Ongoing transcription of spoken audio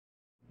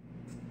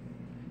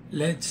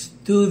Let's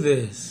do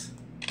this.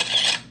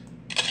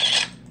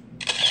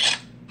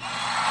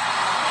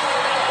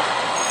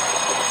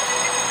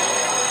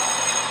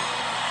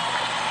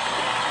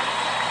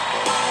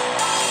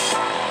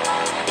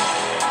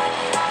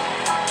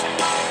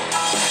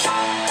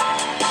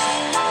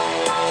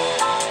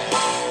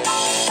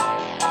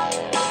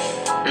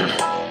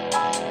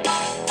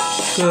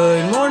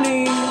 Good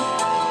morning.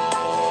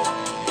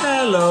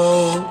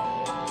 Hello.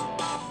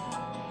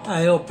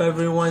 I hope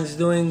everyone's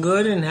doing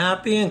good and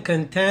happy and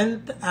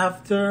content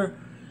after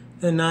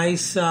the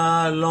nice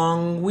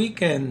long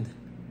weekend.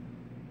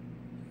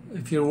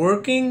 If you're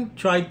working,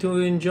 try to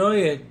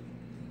enjoy it.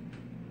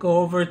 Go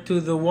over to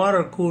the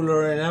water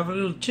cooler and have a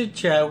little chit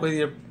chat with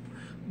your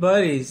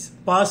buddies.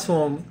 Boss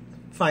won't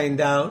find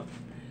out.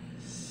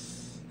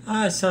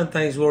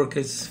 Sometimes work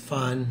is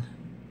fun.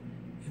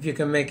 If you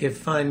can make it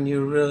fun,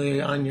 you're really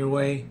on your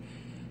way.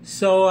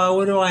 So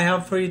what do I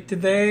have for you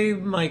today?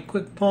 My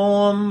quick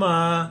poem.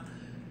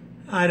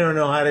 I don't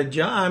know how to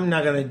judge. I'm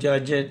not going to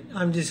judge it.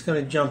 I'm just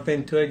going to jump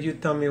into it. You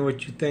tell me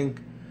what you think.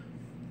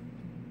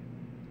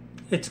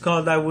 It's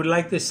called I Would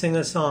Like to Sing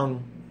a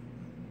Song.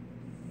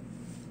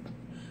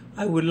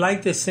 I would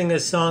like to sing a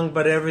song,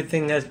 but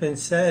everything has been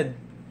said.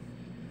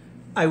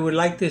 I would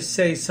like to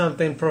say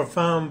something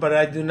profound, but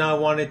I do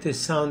not want it to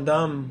sound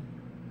dumb.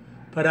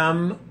 But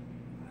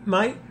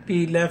might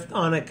be left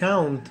on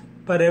account,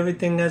 but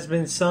everything has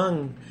been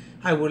sung.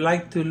 I would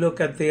like to look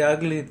at the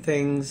ugly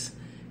things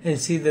and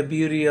see the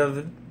beauty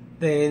of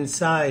the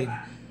inside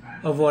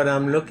of what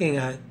I'm looking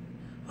at.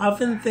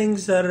 Often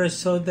things that are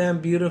so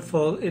damn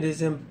beautiful, it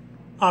is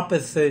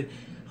opposite.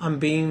 I'm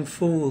being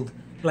fooled,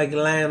 like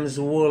lamb's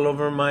wool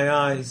over my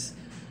eyes.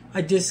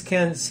 I just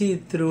can't see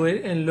through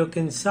it and look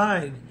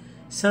inside.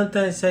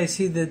 Sometimes I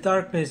see the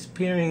darkness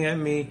peering at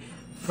me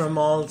from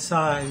all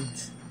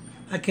sides.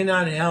 I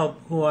cannot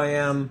help who I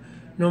am,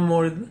 no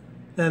more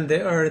than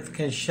the earth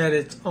can shed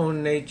its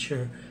own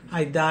nature.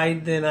 I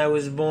died, then I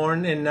was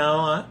born, and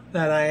now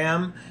that I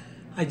am,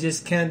 I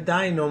just can't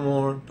die no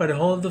more. But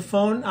hold the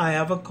phone, I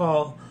have a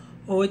call.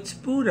 Oh, it's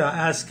Buddha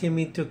asking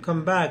me to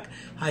come back.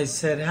 I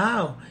said,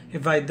 how?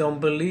 If I don't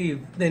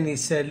believe. Then he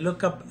said,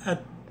 look up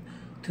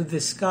to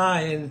the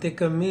sky and think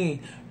of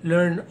me.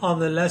 Learn all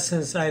the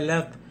lessons I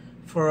left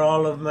for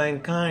all of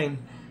mankind.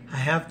 I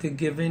have to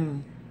give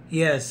in,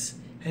 yes.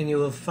 And you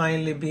will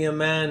finally be a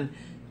man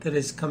that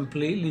is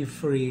completely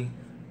free.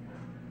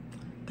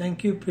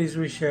 Thank you. Please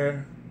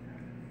reshare.